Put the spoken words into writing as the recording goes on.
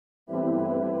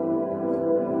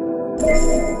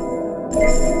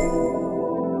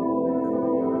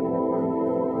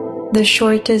The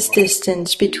shortest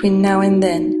distance between now and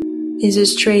then is a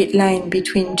straight line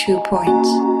between 2 points.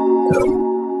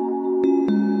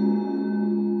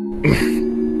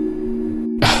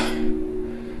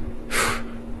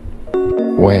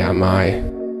 Where am I?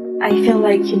 I feel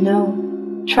like you know.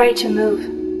 Try to move.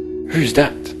 Who's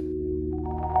that?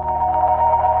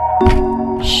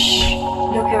 Shh,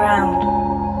 look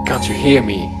around. Can't you hear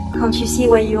me? Can't you see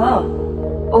where you are?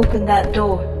 Open that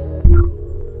door.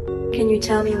 Can you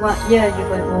tell me what year you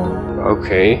were born?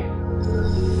 Okay.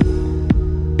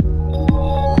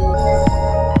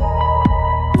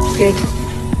 Good.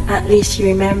 At least you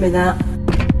remember that.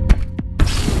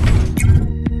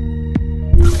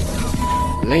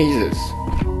 Lasers.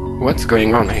 What's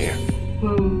going on here?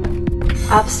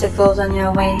 Obstacles on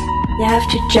your way. You have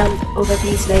to jump over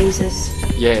these lasers.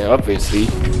 Yeah, obviously.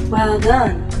 Well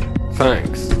done.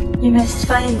 Thanks. You must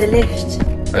find the lift.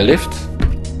 A lift?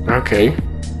 Okay.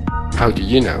 How do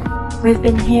you know? We've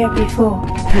been here before.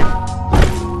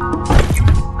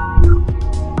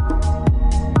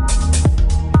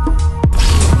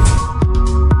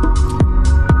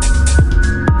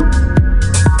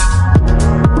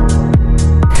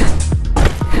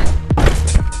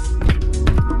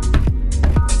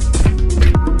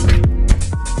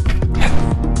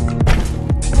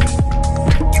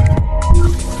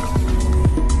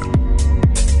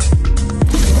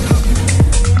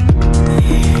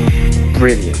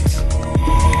 Brilliant.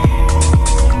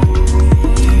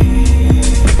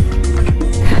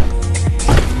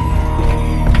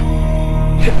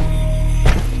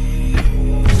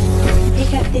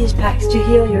 Pick up these packs to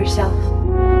heal yourself.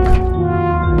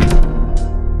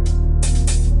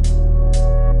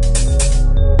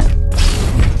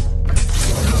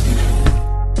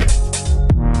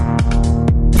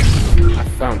 I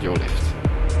found your lift.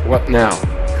 What now?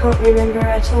 Can't remember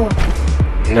at all.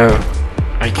 No,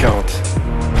 I can't.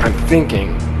 I'm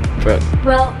thinking, but...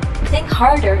 Well, think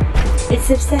harder. It's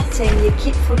upsetting you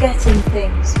keep forgetting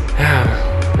things.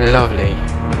 Lovely.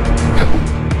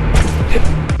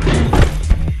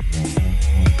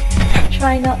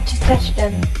 Try not to touch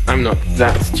them. I'm not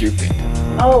that stupid.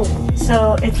 Oh,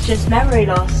 so it's just memory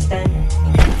loss then.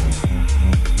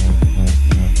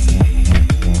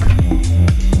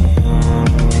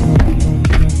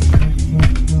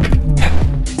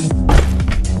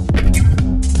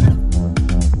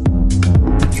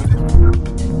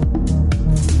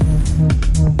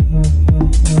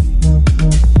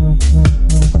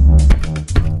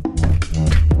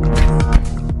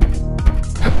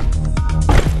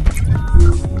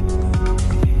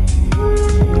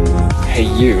 Hey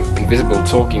you, invisible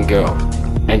talking girl.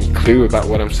 Any clue about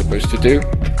what I'm supposed to do?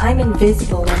 I'm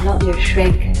invisible, I'm not your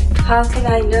shrink. How can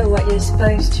I know what you're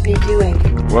supposed to be doing?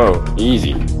 Whoa,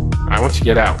 easy. I want to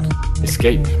get out.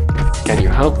 Escape. Can you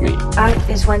help me? Out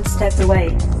is one step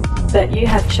away, but you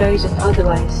have chosen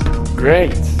otherwise.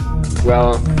 Great.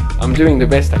 Well, I'm doing the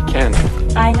best I can.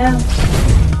 I know.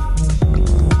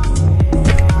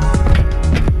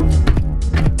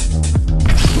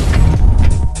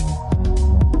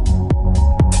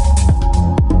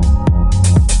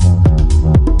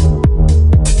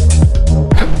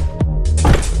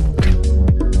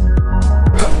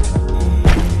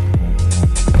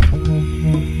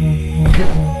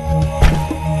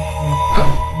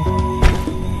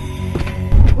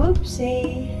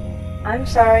 Whoopsie. I'm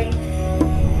sorry.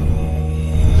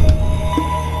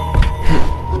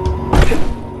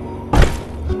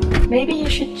 Maybe you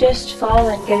should just fall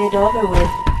and get it over with.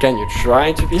 Can you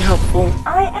try to be helpful?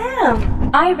 I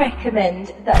am. I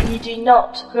recommend that you do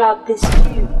not grab this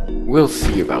cube. We'll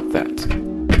see about that.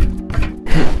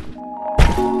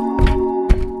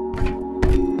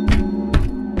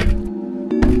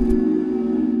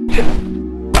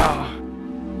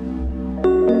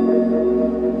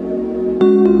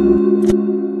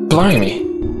 Blimey!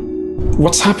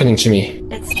 What's happening to me?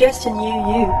 It's just a new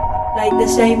you. Like the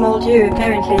same old you,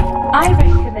 apparently. I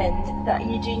recommend that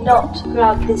you do not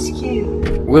grab this cube.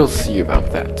 We'll see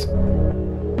about that.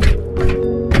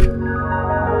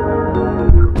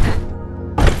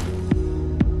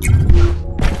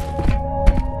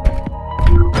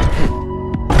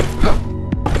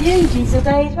 You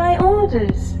disobeyed my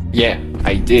orders. Yeah,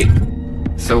 I did.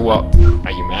 So what?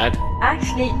 Are you mad?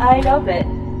 Actually, I love it.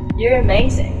 You're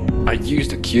amazing. I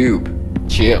used a cube.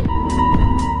 Chill.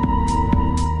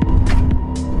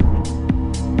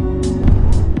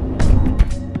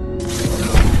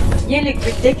 You look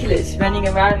ridiculous running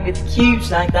around with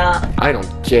cubes like that. I don't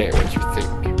care what you think.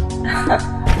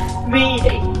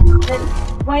 Really? Then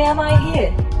why am I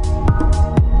here?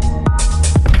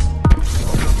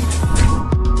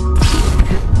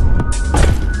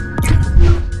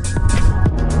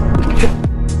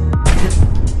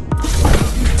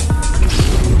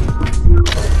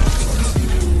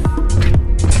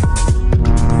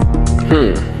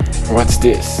 What's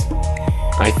this?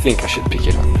 I think I should pick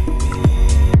it up.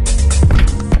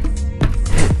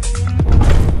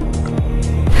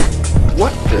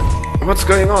 What the? What's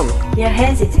going on? You're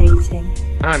hesitating.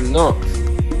 I'm not.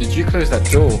 Did you close that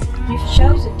door? You've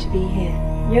chosen to be here.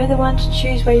 You're the one to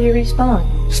choose where you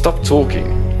respawn. Stop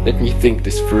talking. Let me think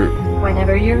this through.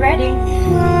 Whenever you're ready.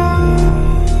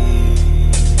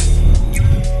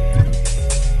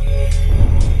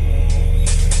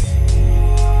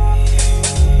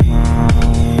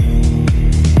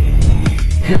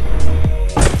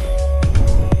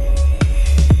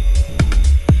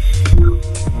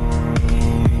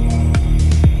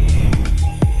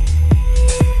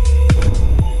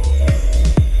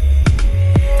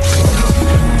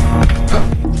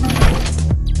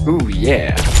 Ooh,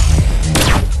 yeah.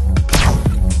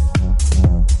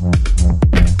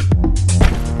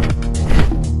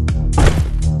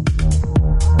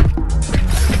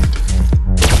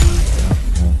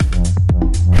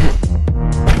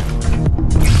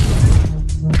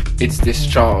 It's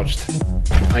discharged.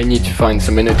 I need to find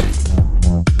some energy.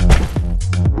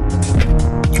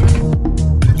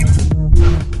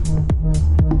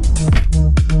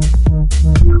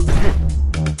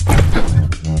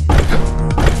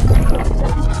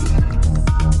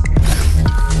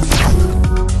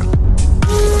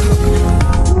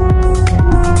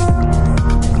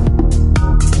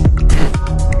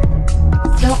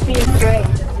 Don't be afraid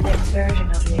of the next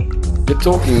version of you. You're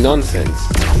talking nonsense.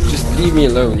 Just leave me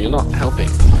alone, you're not helping.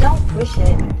 Don't push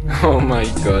it. Oh my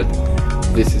god.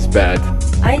 This is bad.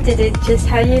 I did it just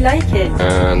how you like it.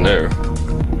 No.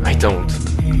 I don't.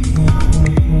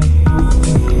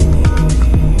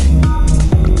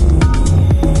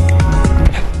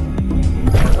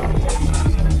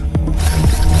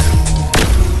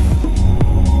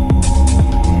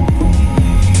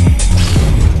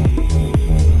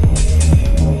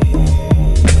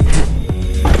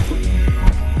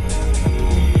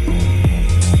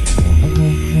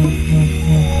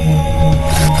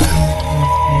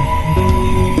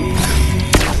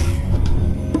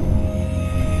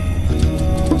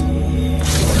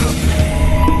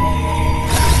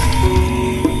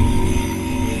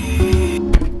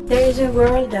 There is a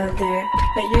world out there,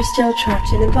 but you're still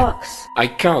trapped in a box. I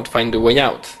can't find a way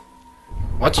out.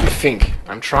 What do you think?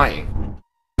 I'm trying.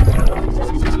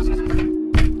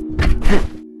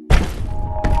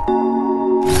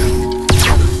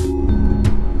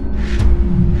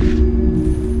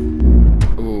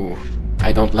 Ooh,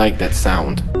 I don't like that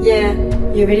sound. Yeah,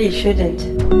 you really shouldn't.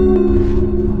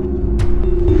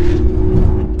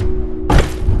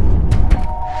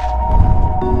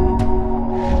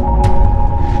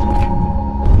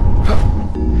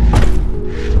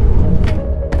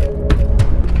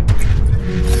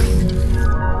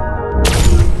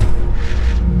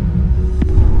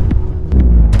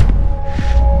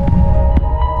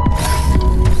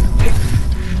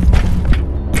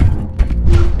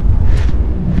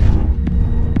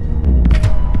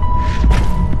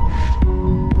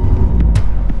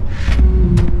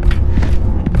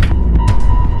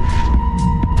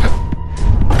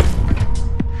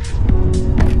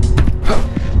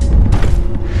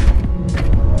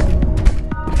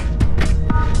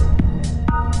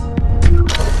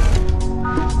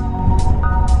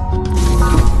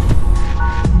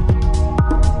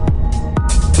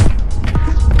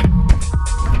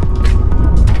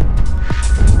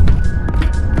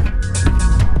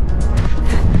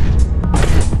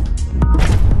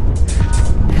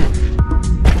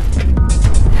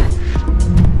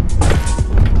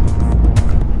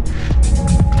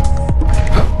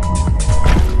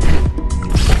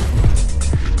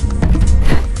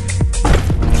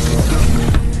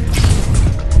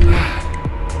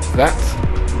 That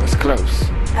was close.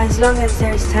 As long as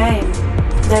there's time,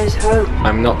 there's hope.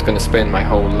 I'm not gonna spend my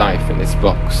whole life in this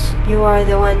box. You are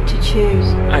the one to choose.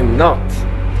 I'm not.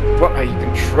 What are you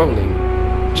controlling?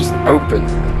 Just open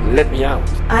and let me out.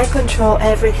 I control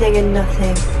everything and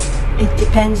nothing. It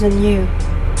depends on you.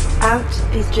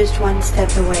 Out is just one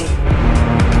step away.